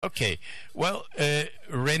Okay. Well,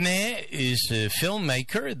 Renee is a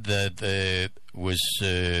filmmaker that was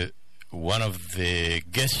one of the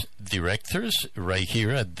guest directors right here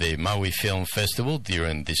at the Maui Film Festival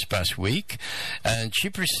during this past week. And she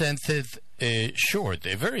presented a short,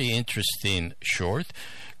 a very interesting short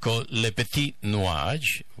called Le Petit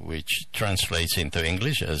Nuage, which translates into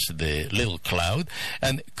English as the little cloud.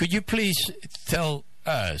 And could you please tell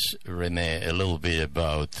us, Renee, a little bit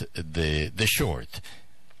about the short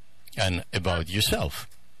and about yourself?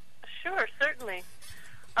 Sure, certainly.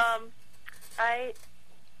 I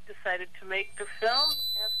decided to make the film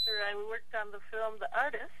after I worked on the film The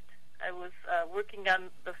Artist. I was working on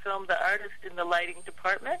the film The Artist in the lighting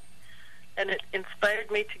department, and it inspired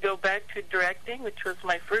me to go back to directing, which was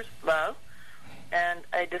my first love. And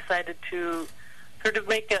I decided to sort of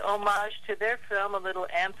make an homage to their film, a little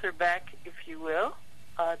answer back, if you will,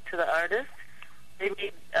 to The Artist.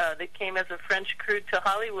 They came as a French crew to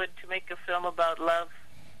Hollywood to make a film about love,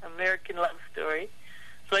 American love story.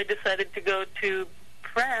 So I decided to go to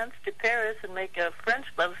France, to Paris, and make a French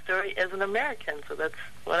love story as an American. So that's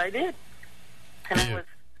what I did. And I was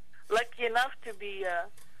lucky enough to be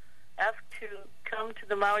asked to come to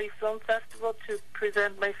the Maui Film Festival to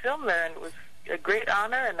present my film there, and it was a great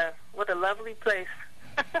honor, and what a lovely place.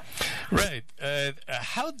 Right.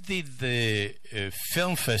 How did the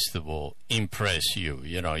film festival impress you?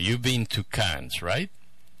 You know, you've been to Cannes, right?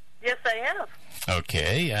 Yes, I have.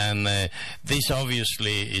 Okay, and this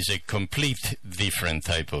obviously is a complete different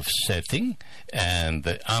type of setting and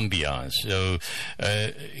ambiance. So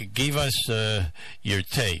give us your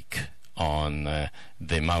take on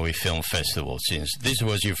the Maui Film Festival, since this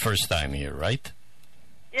was your first time here, right?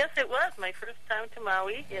 Yes, it was my first time to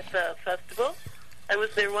Maui at the festival. I was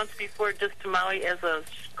there once before, just to Maui as a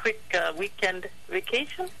quick weekend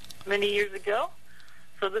vacation many years ago.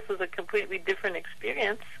 So this was a completely different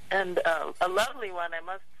experience, and a lovely one, I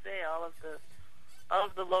must say. All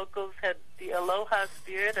of the locals had the aloha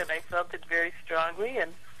spirit, and I felt it very strongly.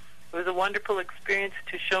 And it was a wonderful experience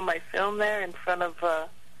to show my film there in front of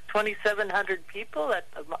 2,700 people at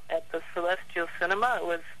the Celestial Cinema. It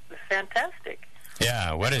was fantastic.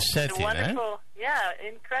 Yeah, what a setting, wonderful, yeah,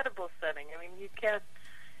 incredible setting. I mean,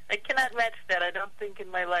 I cannot match that. I don't think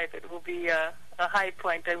in my life. It will be a high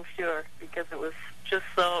point, I'm sure, because it was just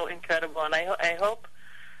so incredible. And I hope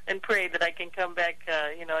and pray that I can come back,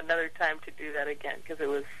 another time to do that again, because it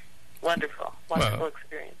was wonderful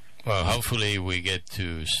experience. Well, hopefully we get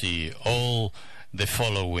to see all the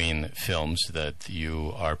following films that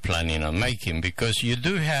you are planning on making, because you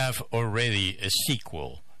do have already a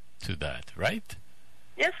sequel to that, right?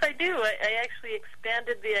 Yes, I do. I actually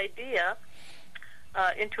expanded the idea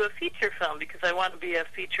into a feature film, because I want to be a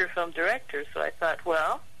feature film director. So I thought,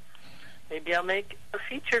 well, maybe I'll make a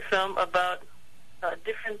feature film about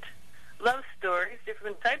different love stories,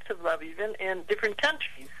 different types of love even, in different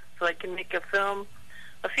countries. So I can make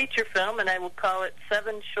a feature film, and I will call it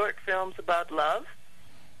 7 short films about love,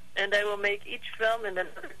 and I will make each film in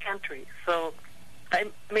another country. So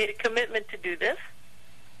I made a commitment to do this.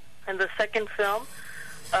 And the second film,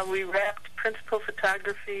 we wrapped principal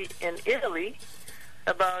photography in Italy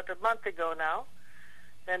about a month ago now,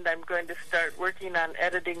 and I'm going to start working on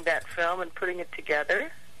editing that film and putting it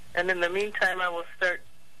together. And in the meantime, I will start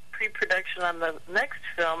pre-production on the next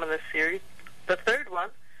film in the series, the third one,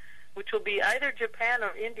 which will be either Japan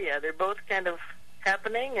or India. They're both kind of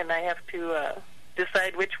happening, and I have to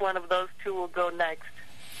decide which one of those two will go next.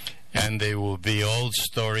 And they will be all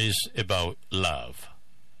stories about love.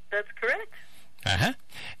 That's correct. Uh-huh.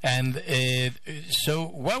 And so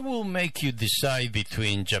what will make you decide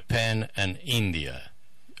between Japan and India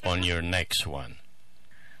on your next one?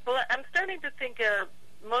 Well, I'm starting to think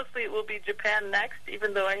mostly it will be Japan next,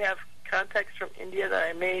 even though I have contacts from India that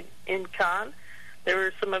I made in Cannes. There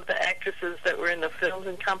were some of the actresses that were in the films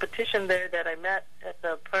and competition there that I met at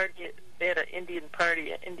the party. They had an Indian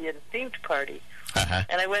party, an Indian-themed party. Uh-huh.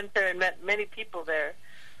 And I went there and met many people there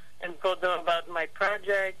and told them about my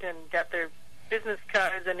project and got their business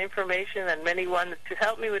cards and information, and many wanted to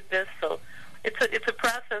help me with this. So it's a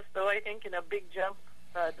process, though, I think, in a big jump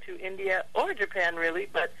to India or Japan, really.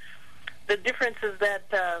 But the difference is that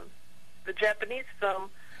the Japanese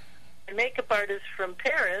film, the makeup artist from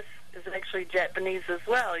Paris is actually Japanese as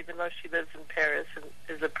well, even though she lives in Paris and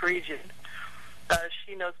is a Parisian.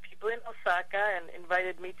 She knows people in Osaka and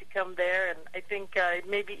invited me to come there, and I think it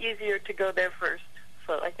may be easier to go there first.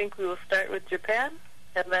 So I think we will start with Japan,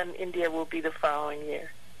 and then India will be the following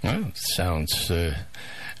year. Oh, sounds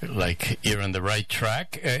like you're on the right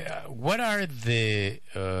track. What are the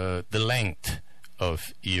length of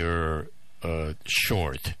your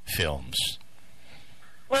short films?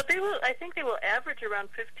 Well, they will. I think they will average around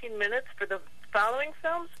 15 minutes for the following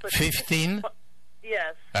films. But 15?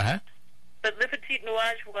 Yes. Uh-huh. But Le Petit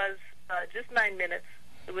Nuage was just 9 minutes.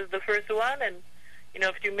 It was the first one, and, you know,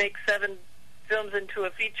 if you make 7 films into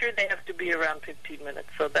a feature, they have to be around 15 minutes.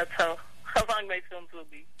 So that's how long my films will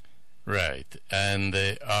be. Right. And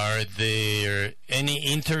are there any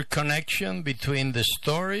interconnection between the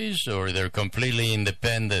stories, or they're completely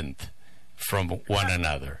independent from one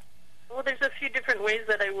another? Well, there's a few different ways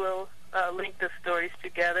that I will link the stories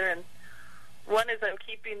together, and one is I'm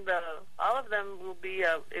keeping all of them will be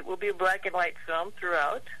it will be a black and white film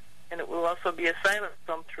throughout, and it will also be a silent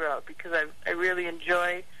film throughout, because I really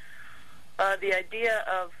enjoy the idea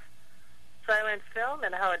of silent film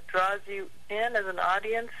and how it draws you in as an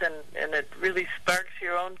audience, and it really sparks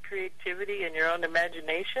your own creativity and your own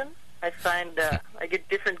imagination. I find I get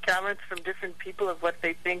different comments from different people of what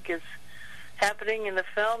they think is happening in the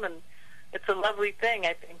film, and it's a lovely thing,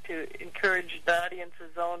 I think, to encourage the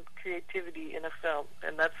audience's own creativity in a film,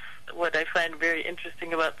 and that's what I find very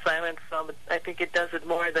interesting about silent film. I think it does it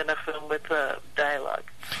more than a film with dialogue.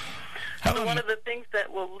 So one of the things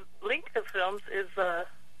that will link the films is the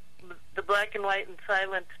black and white and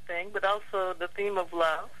silent thing, but also the theme of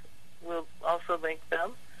love will also link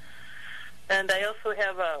them. And I also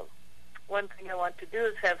have one thing I want to do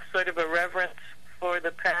is have sort of a reverence for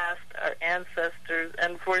the past, our ancestors,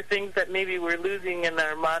 and for things that maybe we're losing in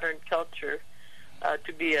our modern culture,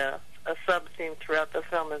 to be a sub-theme throughout the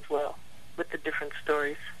film as well, with the different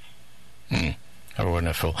stories. How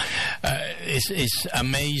wonderful. It's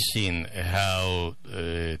amazing how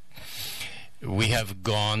we have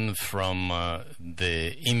gone from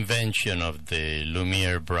the invention of the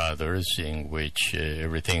Lumiere brothers, in which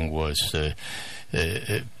everything was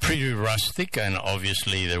pretty rustic, and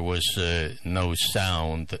obviously there was no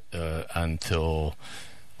sound until,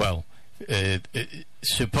 well,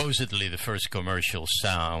 supposedly the first commercial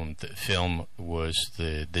sound film was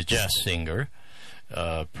the Jazz Singer,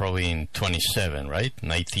 probably in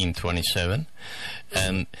 1927.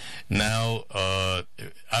 And now,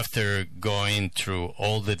 after going through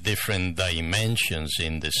all the different dimensions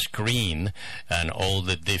in the screen and all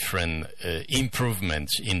the different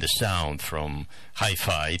improvements in the sound, from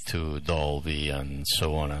hi-fi to Dolby and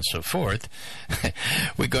so on and so forth,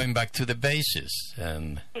 we're going back to the basis,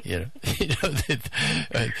 and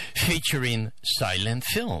featuring silent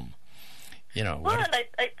film. Well, and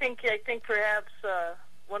I think perhaps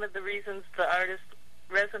one of the reasons the artist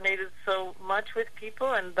resonated so much with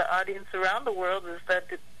people and the audience around the world is that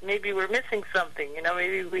maybe we're missing something.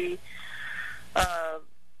 Maybe we love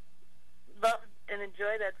and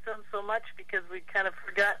enjoy that film so much because we kind of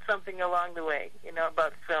forgot something along the way,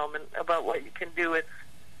 about film and about what you can do with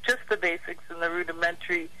just the basics and the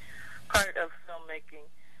rudimentary part of filmmaking.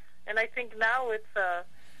 And I think now with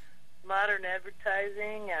modern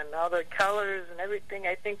advertising and all the colors and everything,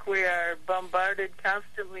 I think we are bombarded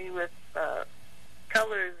constantly with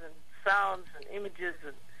colors and sounds and images,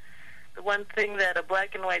 and the one thing that a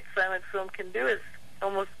black and white silent film can do is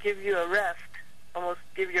almost give you a rest, almost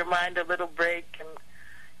give your mind a little break, and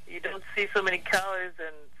you don't see so many colors,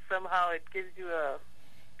 and somehow it gives you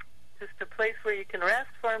just a place where you can rest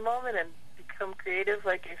for a moment and become creative,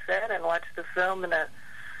 like you said, and watch the film in a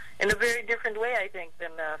very different way, I think,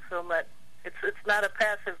 than a film that it's not a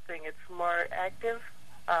passive thing. It's more active.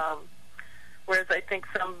 Whereas I think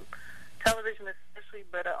some television, especially,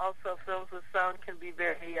 but also films with sound, can be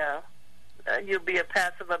very. You'll be a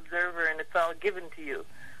passive observer, and it's all given to you.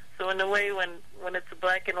 So in a way, when it's a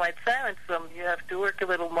black and white silent film, you have to work a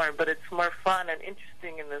little more, but it's more fun and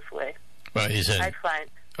interesting in this way. Well, I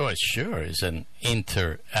find. Oh, sure, it's an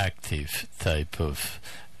interactive type of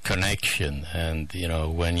connection, and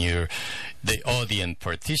when the audience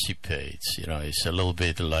participates, it's a little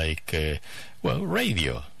bit like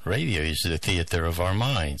radio is the theater of our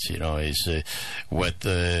minds. Is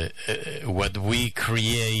what we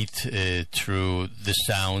create through the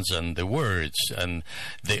sounds and the words, and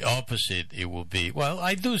the opposite, it will be, well,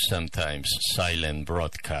 I do sometimes silent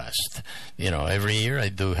broadcast. Every year I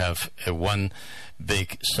do have one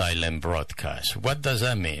big silent broadcast. What does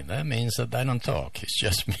that mean? That means that I don't talk. It's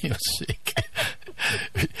just music.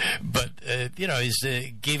 But it's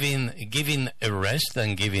giving a rest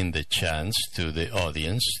and giving the chance to the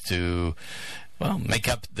audience to, well, make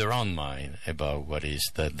up their own mind about what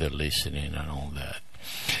is that they're listening and all that.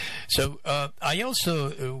 So I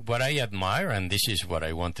also, what I admire, and this is what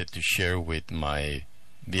I wanted to share with my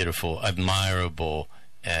beautiful, admirable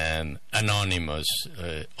and anonymous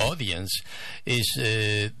audience, is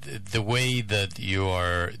the way that you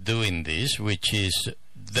are doing this, which is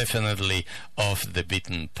definitely off the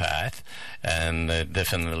beaten path, and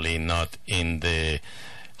definitely not in the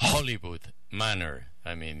Hollywood manner.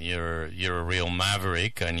 I mean, you're a real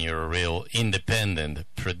maverick, and you're a real independent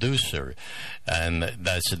producer, and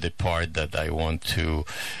that's the part that I want to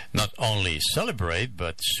not only celebrate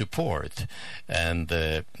but support. And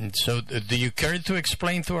so, do you care to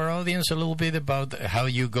explain to our audience a little bit about how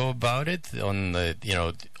you go about it on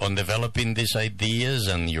on developing these ideas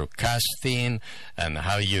and your casting, and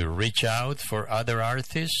how you reach out for other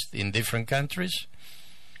artists in different countries?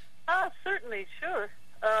 Certainly, sure.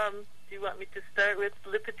 Do you want me to start with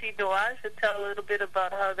Le Petit Nuage to tell a little bit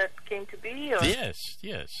about how that came to be? Or? Yes.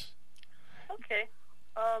 Okay.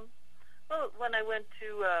 Well, when I went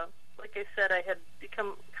to, like I said, I had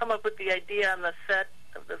come up with the idea on the set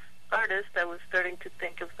of this artist. I was starting to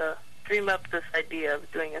dream up this idea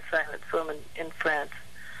of doing a silent film in France.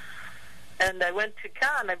 And I went to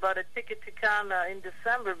Cannes. I bought a ticket to Cannes in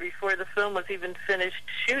December before the film was even finished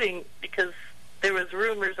shooting, because there was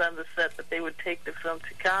rumors on the set that they would take the film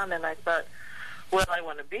to Cannes, and I thought, well, I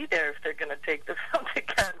want to be there if they're going to take the film to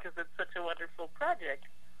Cannes, because it's such a wonderful project.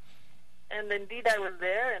 And indeed, I was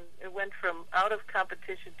there, and it went from out of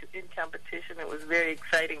competition to in competition. It was a very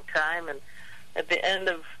exciting time, and at the end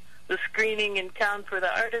of the screening in Cannes for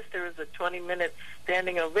the artist, there was a 20-minute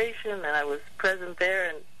standing ovation, and I was present there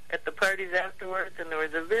and at the parties afterwards, and there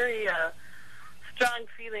was a very strong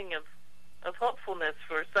feeling of hopefulness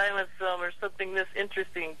for silent film, or something this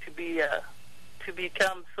interesting to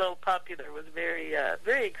become so popular, was very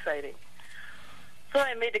exciting. So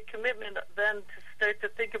I made a commitment then to start to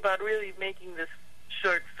think about really making this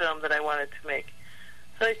short film that I wanted to make.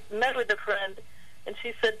 So I met with a friend, and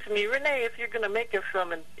she said to me, Renee, if you're going to make a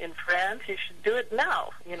film in France, you should do it now,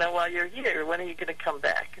 while you're here. When are you going to come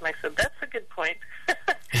back? And I said, that's a good point.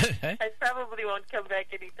 I probably won't come back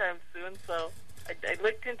anytime soon, so I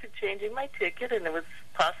looked into changing my ticket, and it was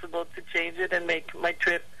possible to change it and make my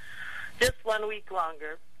trip just 1 week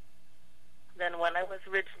longer than when I was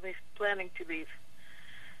originally planning to leave.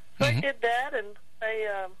 So I did that, and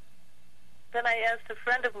then I asked a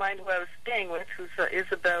friend of mine who I was staying with, who's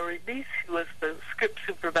Isabelle Release, who was the script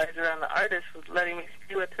supervisor on the artist, was letting me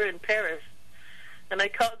stay with her in Paris. And I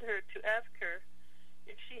called her to ask her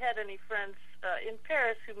if she had any friends in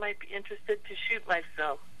Paris who might be interested to shoot my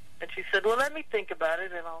film. And she said, well, let me think about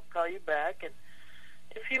it, and I'll call you back. And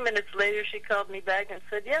a few minutes later, she called me back and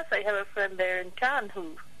said, yes, I have a friend there in Cannes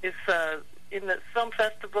who is in the film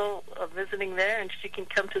festival visiting there, and she can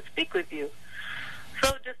come to speak with you.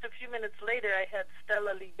 So just a few minutes later, I had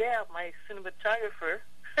Stella Liber, my cinematographer,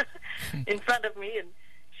 in front of me, and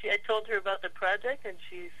I told her about the project, and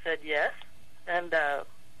she said yes. And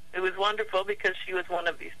it was wonderful, because she was one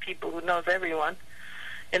of these people who knows everyone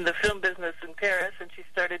in the film business in Paris, and she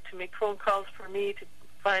started to make phone calls for me to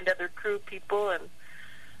find other crew people, and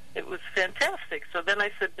it was fantastic. So then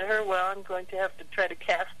I said to her, well, I'm going to have to try to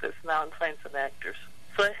cast this now and find some actors.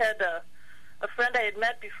 So I had a friend I had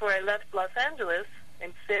met before I left Los Angeles,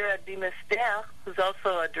 named Sarah Dimester, who's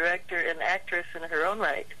also a director and actress in her own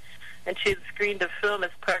right, and she had screened a film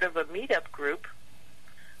as part of a meetup group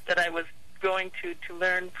that I was going to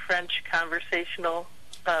learn French conversational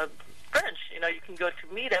French. You can go to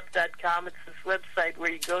meetup.com. It's this website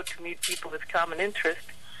where you go to meet people with common interest.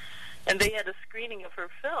 And they had a screening of her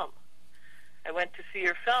film. I went to see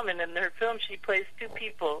her film, and in her film she plays two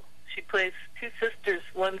people. She plays two sisters.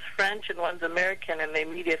 One's French and one's American, and they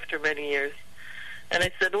meet after many years. And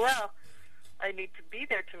I said, well, I need to be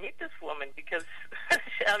there to meet this woman, because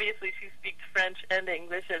obviously she speaks French and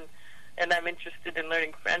English, and I'm interested in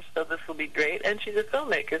learning French, so this will be great. And she's a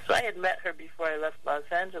filmmaker, so I had met her before I left Los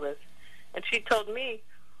Angeles. And she told me,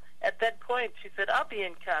 at that point, she said, I'll be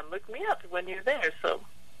in Cannes. Look me up when you're there. So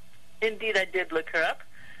indeed, I did look her up.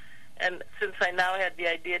 And since I now had the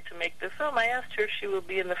idea to make the film, I asked her if she will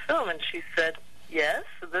be in the film, and she said yes.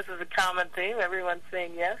 So this is a common theme. Everyone's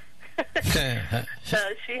saying yes.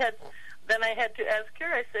 Then I had to ask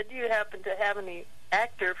her, I said, do you happen to have any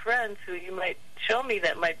actor friends who you might show me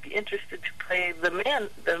that might be interested to play the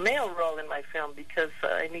male role in my film, because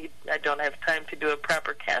I don't have time to do a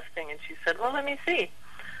proper casting. And she said, well, let me see.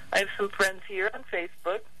 I have some friends here on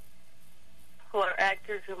Facebook who are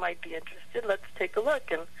actors who might be interested. Let's take a look.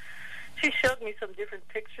 And she showed me some different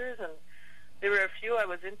pictures, and there were a few I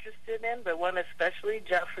was interested in, but one especially,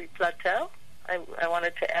 Geoffrey Platel. I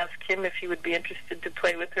wanted to ask him if he would be interested to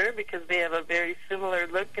play with her, because they have a very similar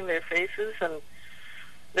look in their faces, and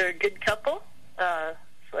they're a good couple.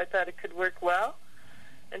 So I thought it could work well.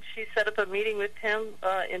 And she set up a meeting with him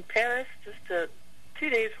in Paris just 2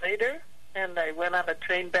 days later. and I went on a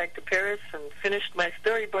train back to Paris and finished my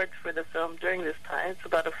storyboards for the film during this time. It's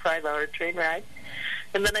about a 5-hour train ride.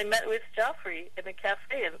 And then I met with Joffrey in a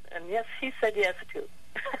cafe, and yes, he said yes too.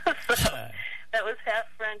 So that was half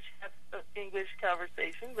French, half English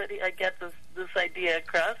conversation, but I got this idea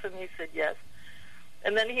across, and he said yes.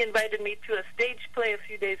 And then he invited me to a stage play a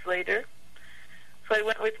few days later. So I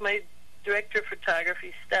went with my director of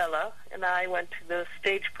photography, Stella, and I went to the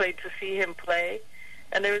stage play to see him play.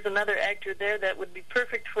 And there was another actor there that would be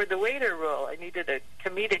perfect for the waiter role. I needed a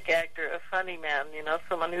comedic actor, a funny man,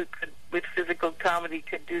 someone who could, with physical comedy,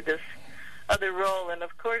 could do this other role. And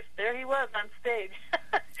of course, there he was on stage.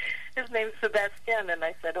 His name's Sebastian, and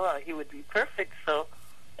I said, well, he would be perfect. So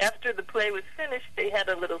after the play was finished, they had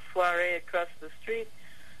a little soiree across the street,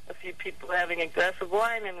 a few people having a glass of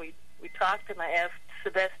wine, and we talked, and I asked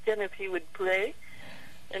Sebastian if he would play.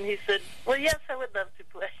 And he said, well, yes, I would love to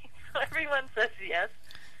play. So everyone says yes.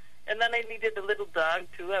 And then I needed a little dog,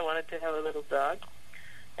 too. I wanted to have a little dog.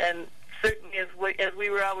 And certainly as we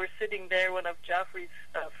were all sitting there, one of Joffrey's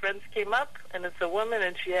friends came up, and it's a woman,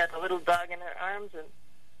 and she had a little dog in her arms,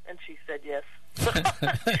 and she said yes. So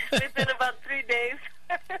within about 3 days,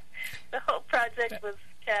 the whole project was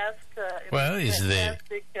cast in a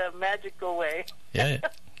fantastic, magical way. Yeah,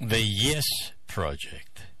 the Yes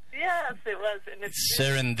Project. Yes, it was. And it's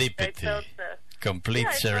serendipity. Felt, complete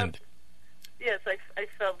serendipity. Yes, I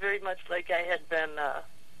felt very much like I had been,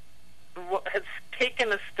 has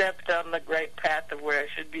taken a step down the right path of where I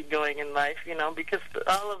should be going in life, because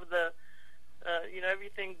all of the,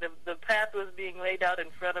 everything, the path was being laid out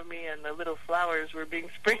in front of me, and the little flowers were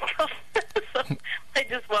being sprinkled. So I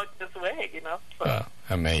just walked this way, So. Oh,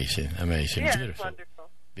 amazing. Yeah, Beautiful. It's wonderful.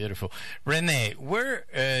 Beautiful. Renee, where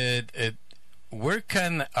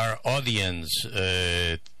can our audience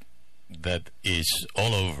that is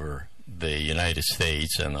all over the United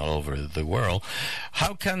States and all over the world,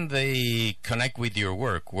 how can they connect with your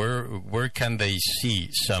work? Where can they see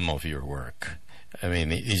some of your work? I mean,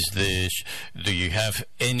 do you have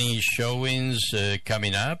any showings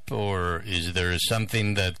coming up, or is there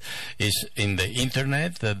something that is in the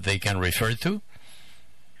internet that they can refer to?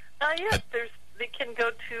 Yes, they can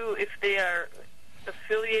go to, if they are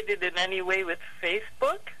affiliated in any way with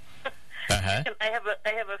Facebook. Uh-huh. I have a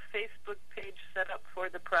Facebook page set up for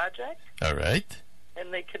the project. All right.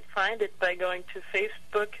 And they can find it by going to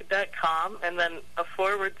facebook.com and then a /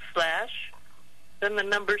 then the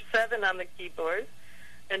number 7 on the keyboard,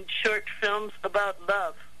 and short films about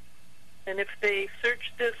love. And if they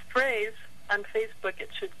search this phrase on Facebook,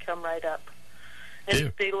 it should come right up. And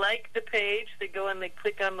if they like the page, they go and they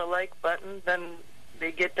click on the like button, then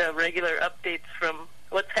they get regular updates from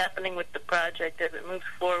what's happening with the project as it moves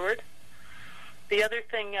forward. The other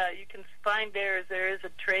thing you can find there is a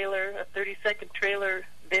trailer, a 30-second trailer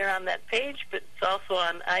there on that page, but it's also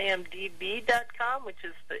on imdb.com, which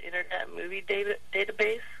is the Internet Movie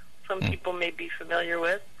Database. Some people may be familiar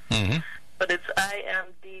with. Mm-hmm. But it's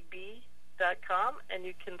imdb.com, and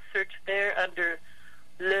you can search there under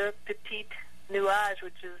Le Petit Nuage,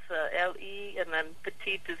 which is L-E, and then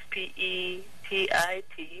Petit is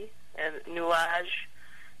P-E-T-I-T, and Nuage,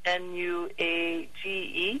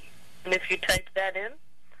 N-U-A-G-E. And if you type that in,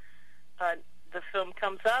 the film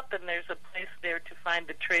comes up, and there's a place there to find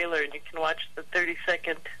the trailer, and you can watch the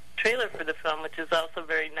 30-second trailer for the film, which is also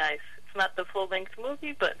very nice. It's not the full-length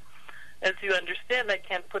movie, but as you understand, I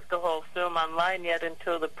can't put the whole film online yet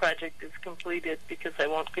until the project is completed, because I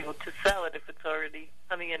won't be able to sell it if it's already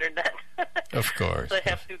on the Internet. Of course. So I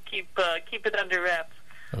have to keep it under wraps.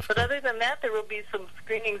 But other than that, there will be some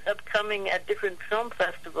screenings upcoming at different film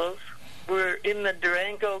festivals. We're in the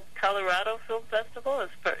Durango, Colorado Film Festival.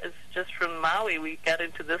 As just from Maui, we got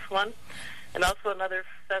into this one. And also another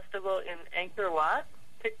festival in Angkor Wat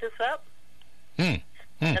picked us up. And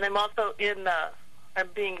I'm also I'm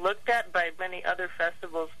being looked at by many other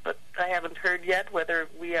festivals, but I haven't heard yet whether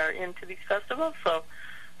we are into these festivals, so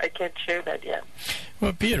I can't share that yet.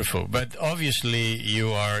 Well, beautiful. But obviously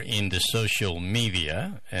you are in the social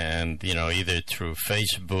media, and, either through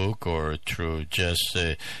Facebook or through just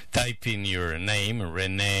typing your name,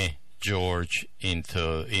 Renee George, in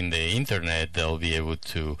the Internet, they'll be able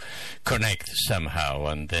to connect somehow.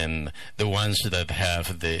 And then the ones that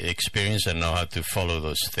have the experience and know how to follow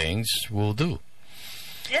those things will do.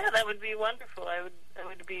 Yeah, that would be wonderful. I would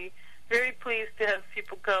be very pleased to have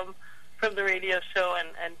people come from the radio show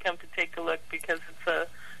and come to take a look, because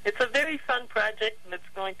it's a very fun project, and it's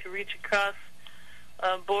going to reach across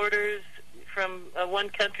borders from one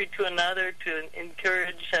country to another to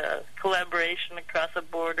encourage collaboration across a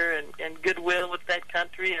border and goodwill with that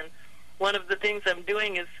country. And one of the things I'm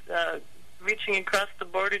doing is reaching across the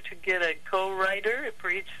border to get a co-writer for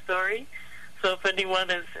each story. So if anyone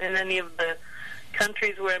is in any of the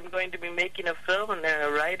countries where I'm going to be making a film and they're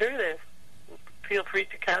a writer, they feel free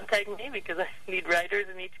to contact me because I need writers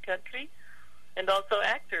in each country. And also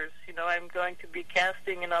actors. You know, I'm going to be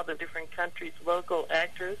casting in all the different countries, local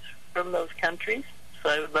actors from those countries. So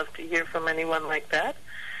I would love to hear from anyone like that.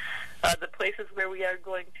 The places where we are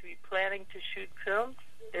going to be planning to shoot films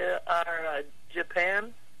are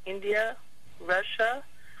Japan, India, Russia,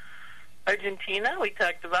 Argentina, we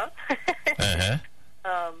talked about, Uh-huh.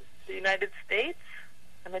 the United States,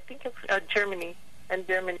 and I think it's Germany.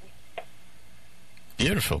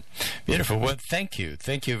 Beautiful. Beautiful. Well, thank you.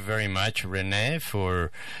 Thank you very much, Renee,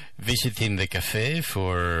 for visiting the cafe,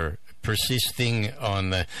 for persisting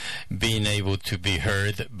on being able to be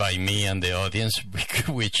heard by me and the audience,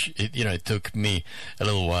 which, it took me a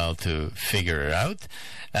little while to figure it out.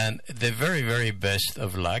 And the very, very best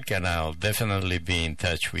of luck, and I'll definitely be in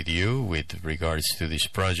touch with you with regards to this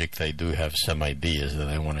project. I do have some ideas that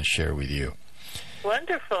I want to share with you.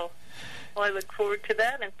 Wonderful. Well, I look forward to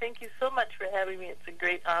that, and thank you so much for having me. It's a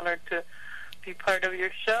great honor to be part of your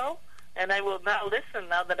show, and I will now listen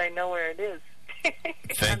now that I know where it is.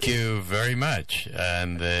 Thank you very much.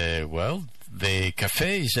 And, the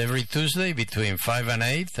cafe is every Tuesday between 5 and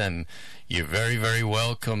 8, and you're very, very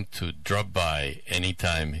welcome to drop by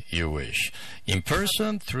anytime you wish. In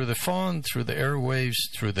person, through the phone, through the airwaves,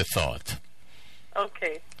 through the thought.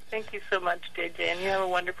 Okay. Thank you so much, JJ, and you have a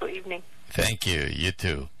wonderful evening. Thank you. You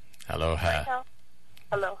too. Aloha. Bye.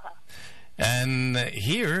 Aloha. And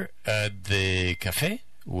here at the cafe,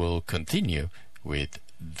 we'll continue with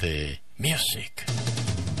the music.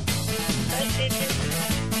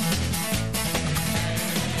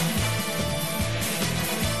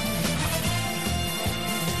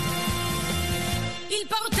 Il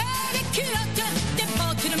portait des culottes, des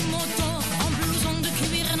bottes de moto, en blouson de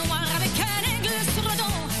cuir noir avec un aigle sur le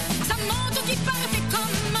dos. Sa moto qui partait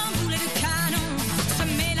comme un boulet de canon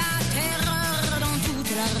semait la terreur dans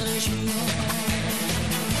toute la région.